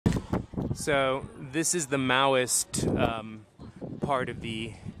So this is the Maoist part of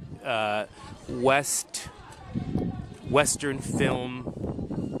the Western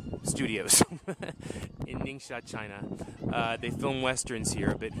film studios in Ningxia, China. They film westerns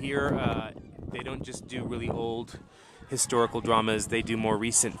here, but here they don't just do really old historical dramas, they do more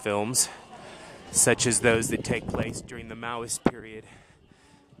recent films, such as those that take place during the Maoist period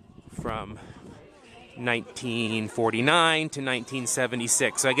from 1949 to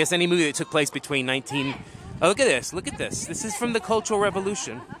 1976. So I guess any movie that took place between Oh, look at this, look at this. This is from the Cultural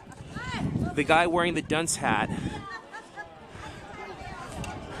Revolution. The guy wearing the dunce hat.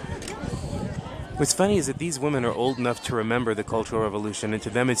 What's funny is that these women are old enough to remember the Cultural Revolution, and to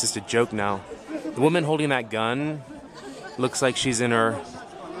them it's just a joke now. The woman holding that gun looks like she's in her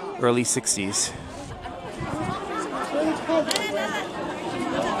early 60s.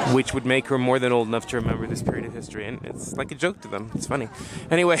 Which would make her more than old enough to remember this period of history, and it's like a joke to them. It's funny.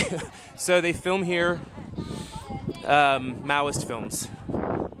 Anyway, so they film here Maoist films,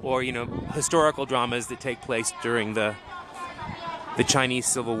 or historical dramas that take place during the Chinese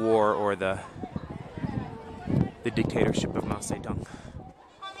Civil War or the dictatorship of Mao Zedong.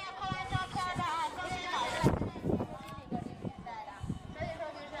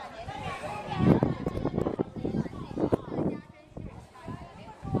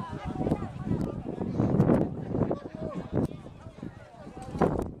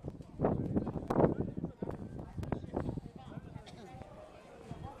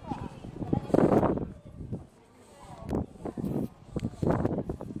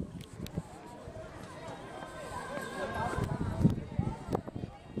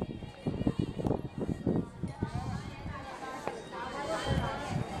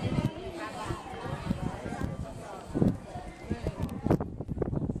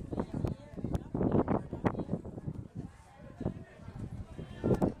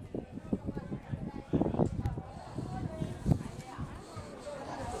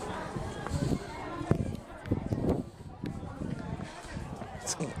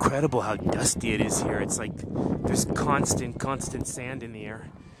 It's incredible how dusty it is here. It's like there's constant sand in the air.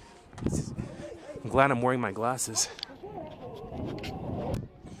 I'm glad I'm wearing my glasses.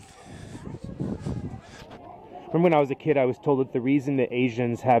 Remember when I was a kid, I was told that the reason that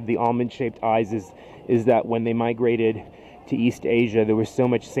Asians have the almond-shaped eyes is that when they migrated to East Asia, there was so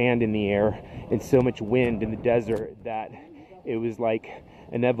much sand in the air and so much wind in the desert that it was like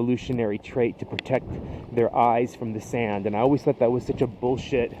an evolutionary trait to protect their eyes from the sand. And I always thought that was such a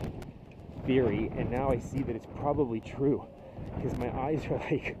bullshit theory, and now I see that it's probably true, because my eyes are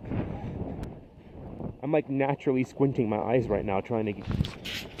like, I'm like naturally squinting my eyes right now trying to get,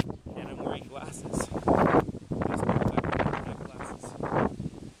 and I'm wearing glasses.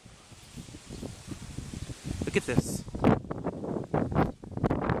 Look at this.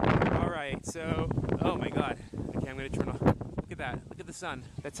 Alright, so, oh my god. Okay, I'm gonna turn off. Look at that. Look at the sun.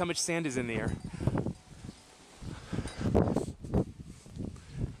 That's how much sand is in the air.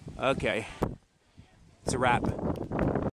 Okay. It's a wrap.